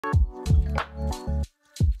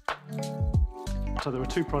So there are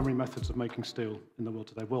two primary methods of making steel in the world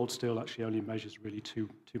today. World steel actually only measures really two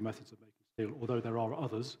methods of making steel, although there are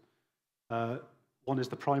others. One is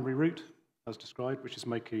the primary route, as described, which is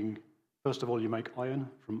making, first of all, you make iron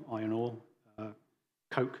from iron ore,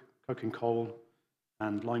 coking coal,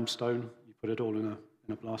 and limestone. You put it all in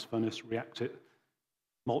a blast furnace, react it.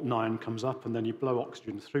 Molten iron comes up, and then you blow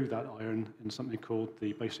oxygen through that iron in something called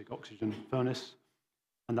the basic oxygen furnace,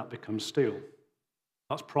 and that becomes steel.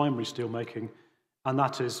 That's primary steel making, and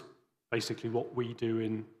that is basically what we do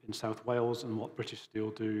in South Wales and what British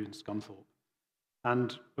Steel do in Scunthorpe.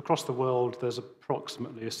 And across the world, there's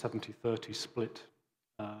approximately a 70-30 split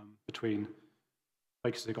between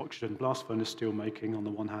basic oxygen blast furnace steel making on the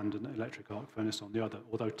one hand and electric arc furnace on the other,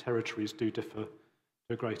 although territories do differ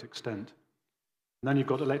to a great extent. And then you've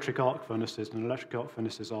got electric arc furnaces, and electric arc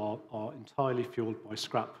furnaces are entirely fueled by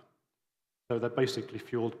scrap. So they're basically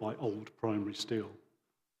fueled by old primary steel.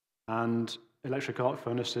 And electric arc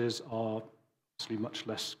furnaces are obviously much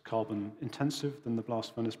less carbon intensive than the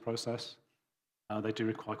blast furnace process. They do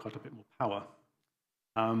require quite a bit more power.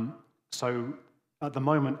 So at the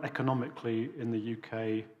moment, economically in the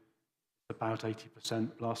UK, about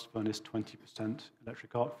 80% blast furnace, 20%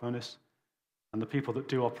 electric arc furnace. And the people that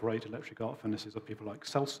do operate electric arc furnaces are people like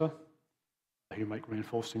Celsa, who make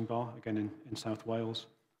reinforcing bar, again in South Wales,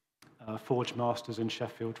 Forge Masters in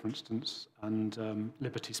Sheffield, for instance, and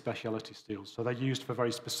Liberty Speciality Steels. So they're used for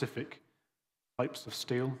very specific types of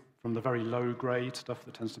steel, from the very low grade stuff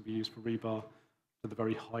that tends to be used for rebar to the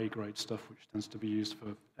very high grade stuff which tends to be used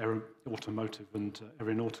for automotive and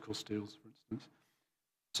aeronautical steels, for instance.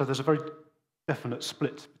 So there's a very definite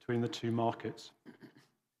split between the two markets.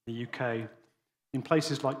 In the UK, in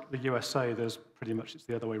places like the USA, there's pretty much, it's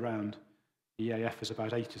the other way around. The EAF is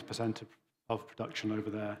about 80% of production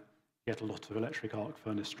over there. You get a lot of electric arc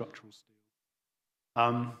furnace structural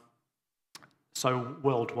steel. So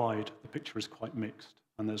worldwide, the picture is quite mixed,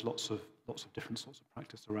 and there's lots of different sorts of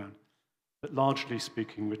practice around. But largely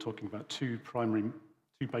speaking, we're talking about two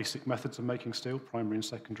basic methods of making steel, primary and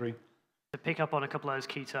secondary. To pick up on a couple of those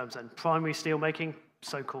key terms then, primary steel making,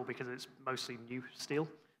 so cool because it's mostly new steel.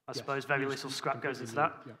 I suppose very little scrap goes into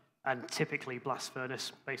that. Yeah. And typically blast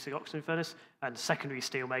furnace, basic oxygen furnace. And secondary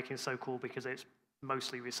steel making is so cool because it's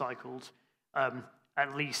mostly recycled,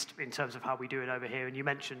 at least in terms of how we do it over here. And you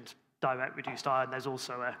mentioned direct reduced iron. There's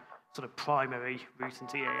also a sort of primary route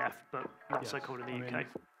into EAF, but not so cool in the UK.